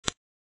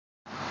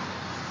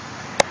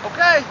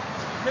Okay,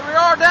 here we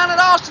are down at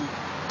Austin.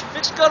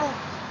 Fixed to go to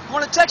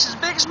one of Texas'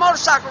 biggest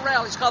motorcycle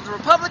rallies called the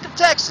Republic of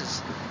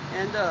Texas.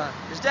 And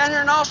it's down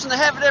here in Austin. They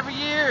have it every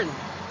year. And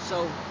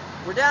so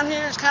we're down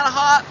here. It's kind of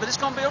hot, but it's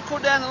going to be cool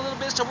down in a little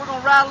bit. So we're going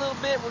to ride a little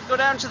bit. We'll go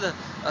down to the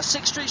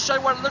 6th Street, show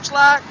you what it looks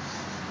like.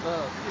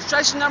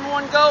 Tracy's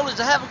 #1 goal is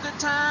to have a good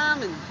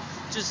time and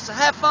just to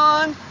have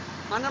fun.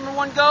 My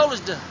 #1 goal is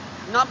to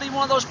not be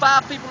one of those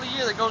 5 people a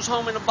year that goes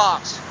home in a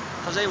box,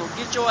 because they will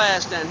get your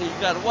ass down here.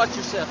 You got to watch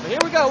yourself. But here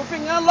we go. We're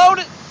going to unload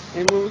it,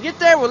 and when we get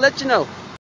there, we'll let you know.